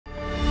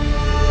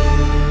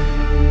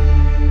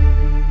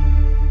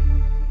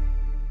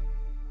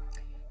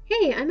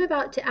I'm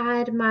about to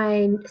add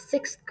my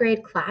 6th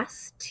grade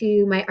class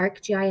to my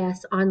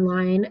ArcGIS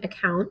Online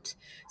account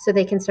so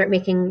they can start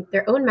making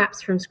their own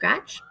maps from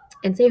scratch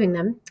and saving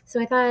them.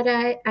 So I thought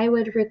I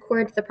would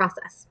record the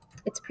process.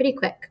 It's pretty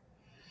quick.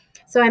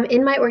 So I'm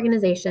in my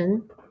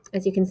organization,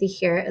 as you can see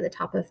here at the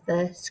top of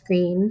the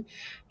screen.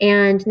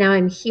 And now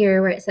I'm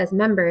here where it says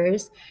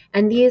members,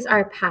 and these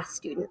are past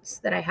students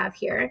that I have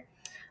here.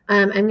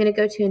 I'm going to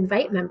go to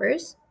invite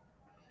members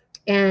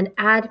and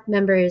add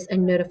members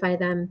and notify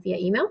them via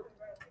email.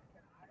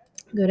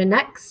 Go to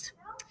next.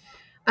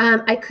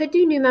 I could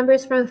do new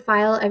members from a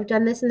file. I've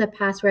done this in the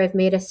past where I've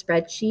made a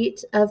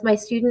spreadsheet of my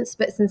students,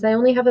 but since I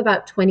only have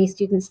about 20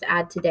 students to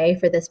add today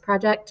for this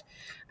project,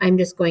 I'm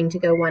just going to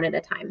go one at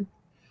a time.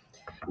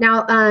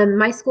 Now,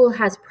 my school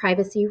has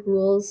privacy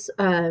rules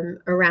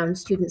around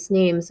students'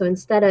 names. So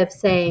instead of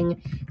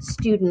saying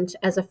student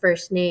as a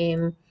first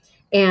name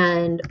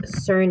and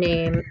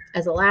surname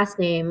as a last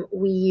name,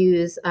 we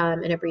use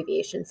an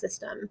abbreviation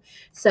system.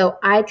 So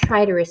I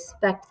try to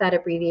respect that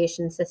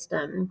abbreviation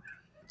system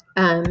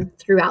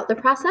throughout the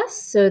process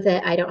so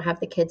that I don't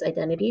have the kid's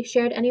identity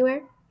shared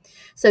anywhere.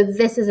 So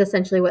this is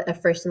essentially what a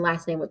first and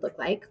last name would look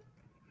like.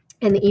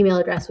 And the email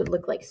address would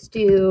look like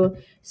Stu,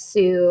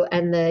 Sue,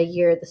 and the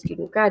year the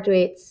student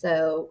graduates.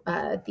 So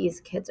these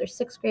kids are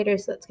 6th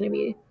graders, so that's going to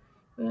be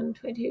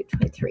 22,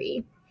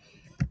 23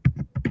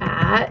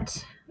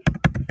 at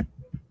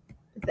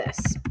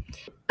this.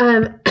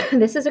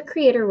 This is a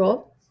creator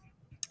role.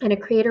 And a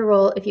creator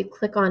role, if you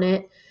click on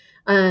it,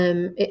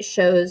 it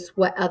shows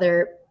what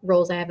other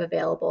roles I have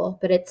available,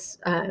 but it's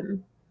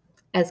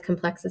as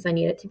complex as I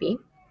need it to be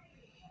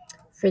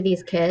for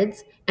these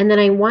kids. And then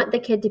I want the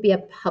kid to be a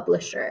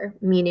publisher,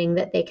 meaning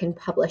that they can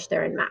publish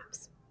their own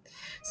maps.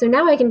 So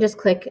now I can just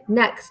click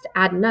next,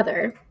 add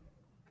another,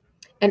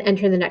 and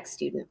enter the next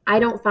student. I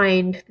don't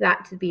find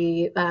that to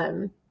be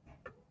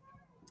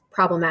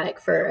problematic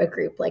for a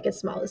group like as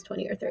small as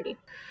 20 or 30.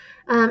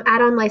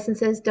 Add-on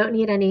licenses, don't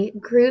need any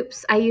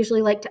groups. I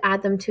usually like to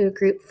add them to a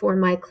group for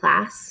my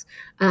class.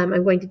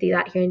 I'm going to do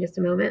that here in just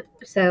a moment.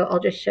 So I'll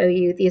just show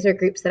you, these are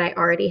groups that I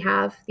already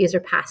have. These are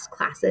past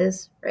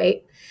classes,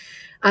 right?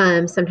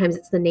 Sometimes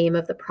it's the name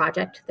of the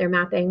project they're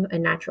mapping, a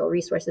natural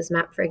resources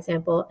map, for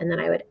example, and then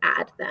I would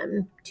add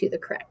them to the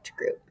correct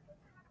group.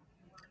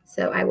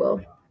 So I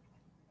will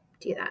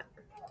do that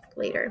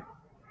later.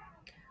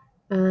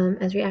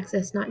 Esri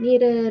access not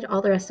needed.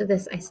 All the rest of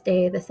this, I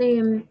stay the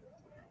same.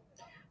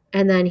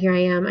 And then here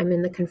I am, I'm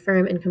in the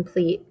confirm and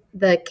complete.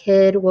 The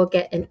kid will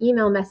get an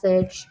email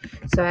message.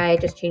 So I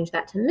just changed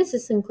that to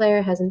Mrs.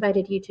 Sinclair has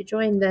invited you to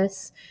join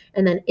this.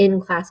 And then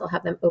in class, I'll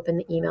have them open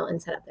the email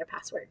and set up their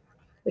password,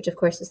 which of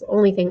course is the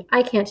only thing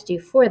I can't do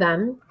for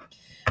them,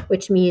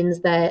 which means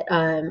that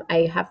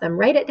I have them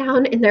write it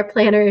down in their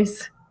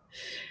planners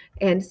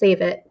and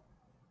save it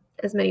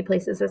as many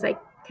places as I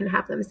can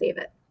have them save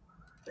it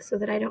so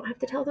that I don't have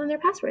to tell them their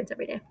passwords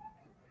every day.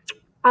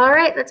 All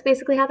right, that's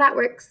basically how that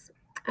works.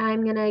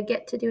 I'm going to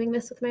get to doing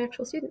this with my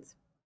actual students.